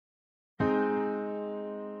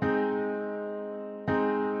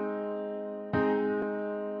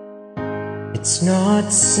It's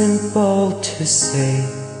not simple to say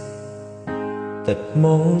that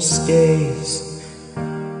most days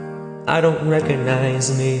I don't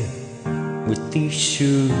recognize me with these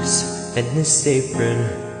shoes and this apron.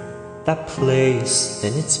 That place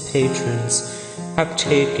and its patrons have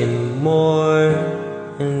taken more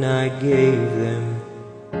than I gave them.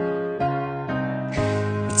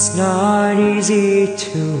 It's not easy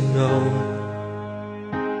to know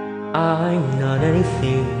I'm not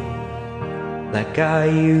anything like I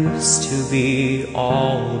used to be,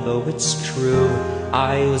 although it's true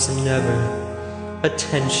I was never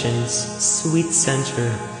attention's sweet center,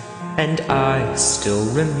 and I still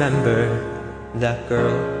remember that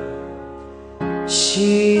girl.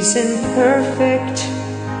 She's imperfect,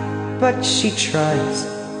 but she tries.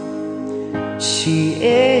 She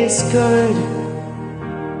is good,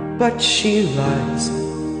 but she lies.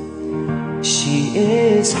 She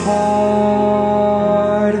is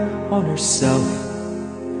hard on herself.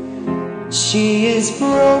 She is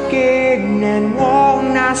broken and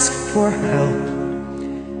won't ask for help.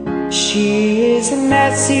 She is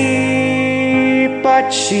messy,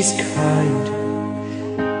 but she's kind.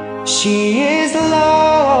 She is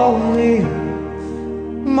lonely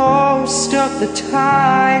most of the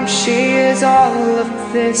time. She is all of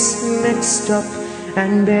this mixed up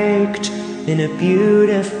and baked in a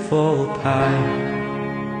beautiful pie.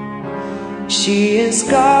 She is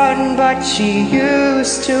gone, but she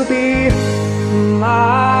used to be mine.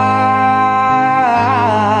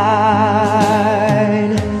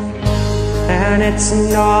 And it's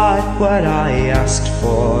not what I asked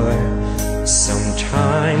for.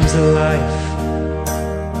 Sometimes life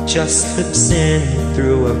just slips in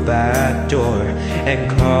through a back door and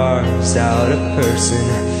carves out a person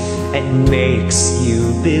and makes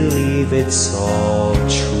you believe it's all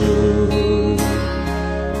true.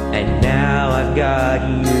 And now I've got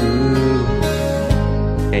you,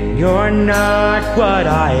 and you're not what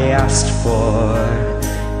I asked for.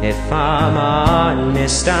 If I'm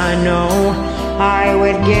honest, I know I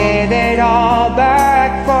would give it all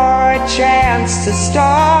back for a chance to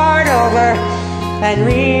start over and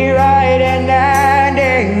rewrite an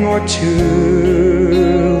ending or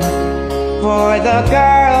two for the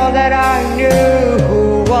girl that I knew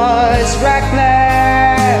who was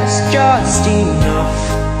reckless just enough,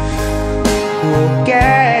 who'll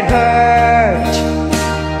get hurt,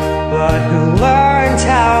 but who learns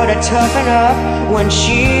how to toughen up when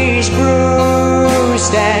she's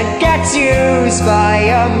bruised and gets used by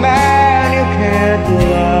a man who can't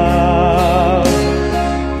love.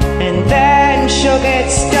 And then she'll get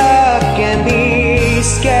stuck and be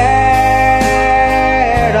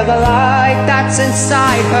scared of the light that's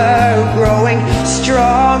inside her, growing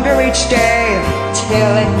stronger each day,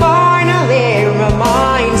 till it finally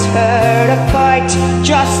reminds her to fight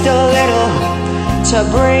just a little, to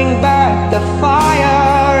bring back the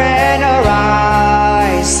fire in her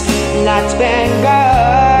eyes that's been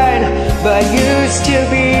gone, but used to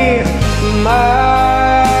be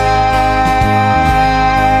mine.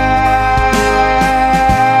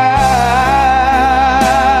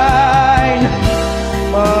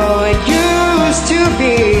 Oh, it used to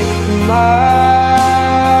be mine.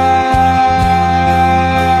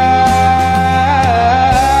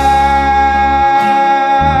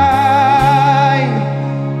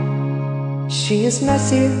 She is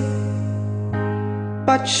messy,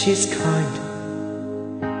 but she's kind.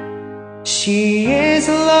 She is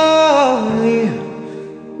lonely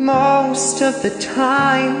most of the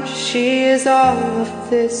time. She is all of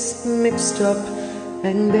this mixed up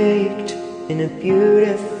and baked in a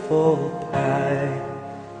beautiful pie.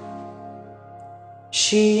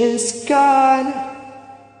 She is gone,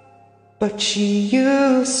 but she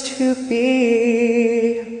used to be